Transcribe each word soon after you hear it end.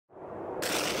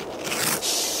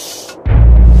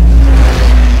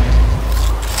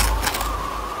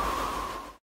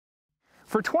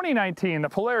For 2019, the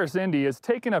Polaris Indy has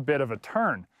taken a bit of a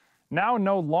turn. Now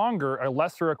no longer a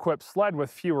lesser-equipped sled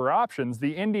with fewer options,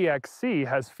 the INDY XC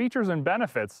has features and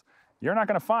benefits you're not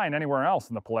going to find anywhere else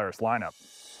in the Polaris lineup.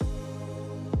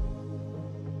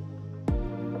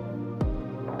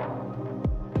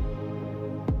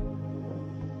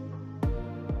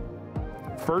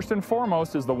 First and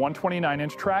foremost is the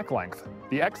 129-inch track length.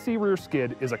 The XC rear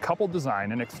skid is a coupled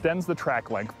design and extends the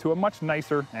track length to a much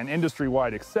nicer and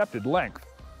industry-wide accepted length.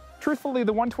 Truthfully,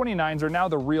 the 129s are now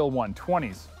the real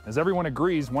 120s. As everyone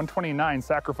agrees, 129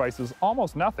 sacrifices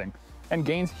almost nothing and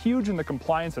gains huge in the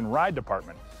compliance and ride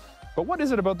department. But what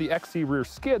is it about the XC rear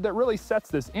skid that really sets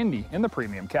this Indy in the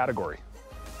premium category?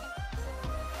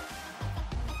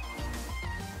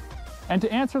 And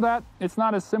to answer that, it's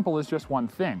not as simple as just one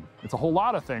thing. It's a whole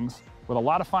lot of things with a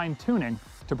lot of fine tuning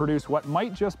to produce what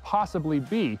might just possibly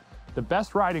be the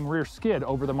best riding rear skid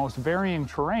over the most varying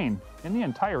terrain in the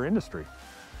entire industry.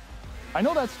 I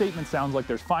know that statement sounds like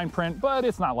there's fine print, but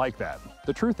it's not like that.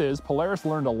 The truth is, Polaris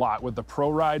learned a lot with the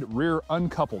ProRide rear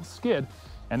uncoupled skid,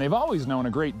 and they've always known a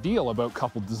great deal about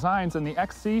coupled designs, and the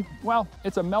XC, well,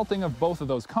 it's a melting of both of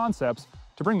those concepts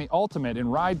to bring the ultimate in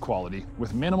ride quality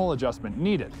with minimal adjustment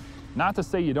needed. Not to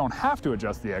say you don't have to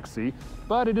adjust the XC,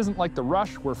 but it isn't like the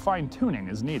Rush where fine-tuning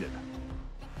is needed.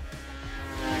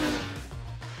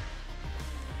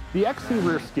 The XC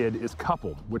rear skid is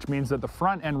coupled, which means that the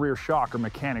front and rear shock are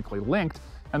mechanically linked,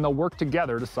 and they'll work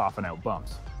together to soften out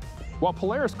bumps. While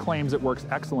Polaris claims it works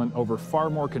excellent over far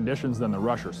more conditions than the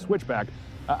Rush or Switchback,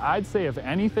 I'd say if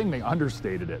anything, they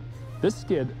understated it. This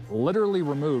skid literally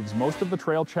removes most of the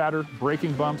trail chatter,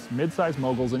 braking bumps, mid-size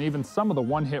moguls, and even some of the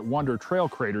one-hit wonder trail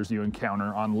craters you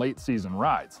encounter on late-season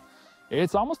rides.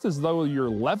 It's almost as though you're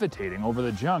levitating over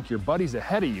the junk your buddies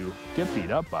ahead of you get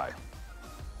beat up by.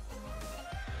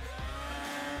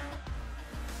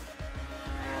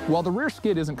 While the rear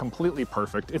skid isn't completely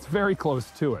perfect, it's very close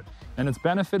to it, and it's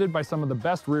benefited by some of the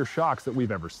best rear shocks that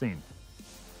we've ever seen.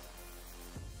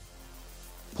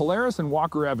 Polaris and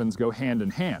Walker Evans go hand in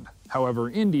hand, however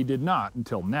Indy did not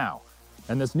until now,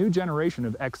 and this new generation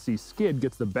of XC skid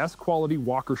gets the best quality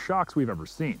Walker shocks we've ever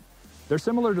seen. They're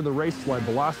similar to the race sled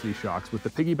velocity shocks with the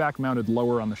piggyback mounted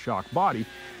lower on the shock body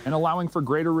and allowing for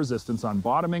greater resistance on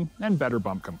bottoming and better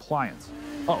bump compliance.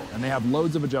 Oh, and they have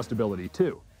loads of adjustability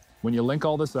too. When you link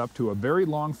all this up to a very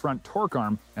long front torque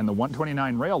arm and the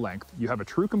 129 rail length, you have a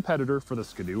true competitor for the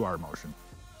Skidoo R-Motion.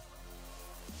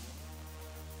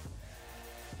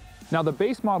 Now, the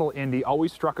base model Indy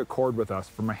always struck a chord with us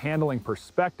from a handling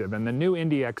perspective, and the new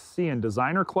Indy XC in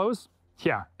designer clothes,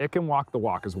 yeah, it can walk the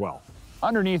walk as well.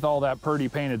 Underneath all that purdy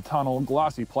painted tunnel,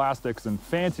 glossy plastics, and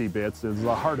fancy bits is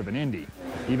the heart of an Indy.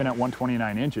 Even at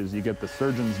 129 inches, you get the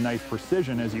surgeon's knife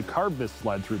precision as you carve this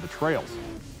sled through the trails.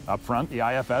 Up front, the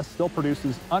IFS still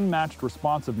produces unmatched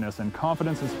responsiveness and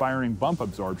confidence-inspiring bump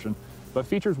absorption, but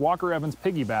features Walker Evans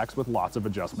piggybacks with lots of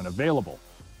adjustment available.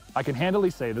 I can handily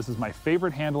say this is my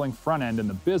favorite handling front end in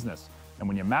the business, and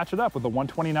when you match it up with the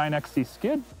 129 XC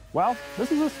skid, well,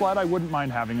 this is a sled I wouldn't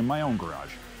mind having in my own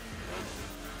garage.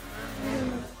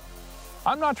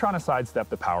 I'm not trying to sidestep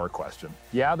the power question.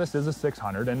 Yeah, this is a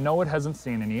 600, and no, it hasn't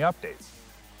seen any updates.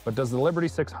 But does the Liberty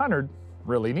 600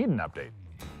 really need an update?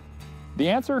 The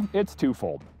answer, it's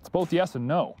twofold. It's both yes and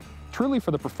no. Truly,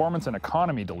 for the performance and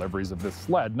economy deliveries of this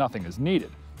sled, nothing is needed.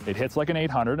 It hits like an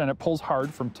 800 and it pulls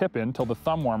hard from tip-in till the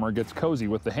thumb warmer gets cozy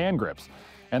with the hand grips.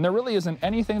 And there really isn't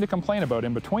anything to complain about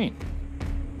in between.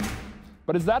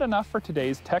 But is that enough for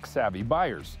today's tech-savvy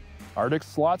buyers? Ardic's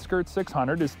Slot Skirt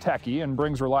 600 is techy and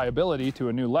brings reliability to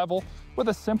a new level with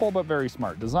a simple but very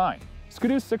smart design.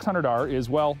 Skidoo's 600R is,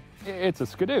 well, it's a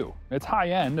Skidoo. It's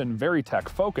high-end and very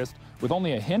tech-focused, with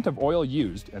only a hint of oil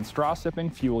used and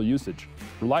straw-sipping fuel usage.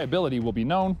 Reliability will be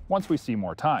known once we see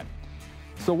more time.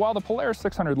 So while the Polaris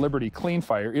 600 Liberty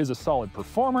Cleanfire is a solid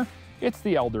performer, it's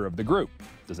the elder of the group.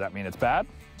 Does that mean it's bad?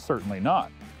 Certainly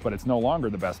not, but it's no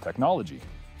longer the best technology,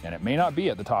 and it may not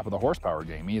be at the top of the horsepower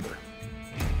game either.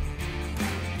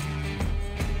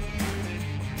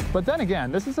 But then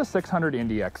again, this is a 600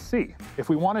 Indy XC. If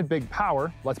we wanted big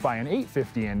power, let's buy an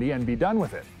 850 Indy and be done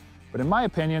with it. But in my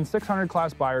opinion, 600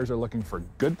 class buyers are looking for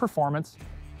good performance,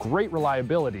 great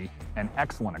reliability, and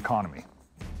excellent economy.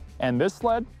 And this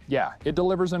sled, yeah, it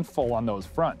delivers in full on those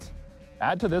fronts.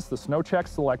 Add to this the SnowCheck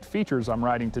Select features I'm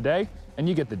riding today, and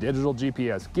you get the digital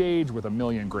GPS gauge with a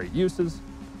million great uses,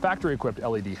 factory-equipped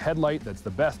LED headlight that's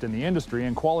the best in the industry,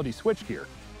 and quality switchgear.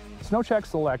 SnowCheck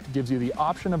Select gives you the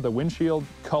option of the windshield,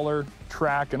 color,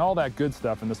 track, and all that good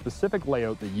stuff in the specific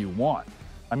layout that you want.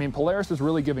 I mean, Polaris is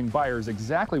really giving buyers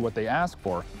exactly what they ask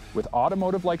for, with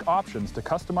automotive-like options to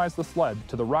customize the sled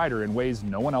to the rider in ways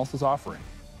no one else is offering.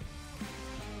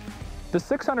 The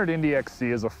 600 INDY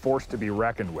XC is a force to be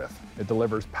reckoned with. It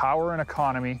delivers power and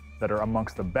economy that are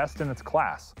amongst the best in its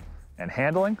class, and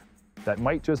handling that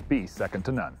might just be second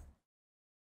to none.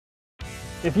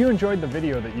 If you enjoyed the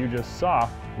video that you just saw,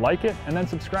 like it and then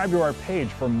subscribe to our page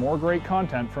for more great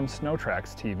content from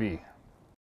SnowTrax TV.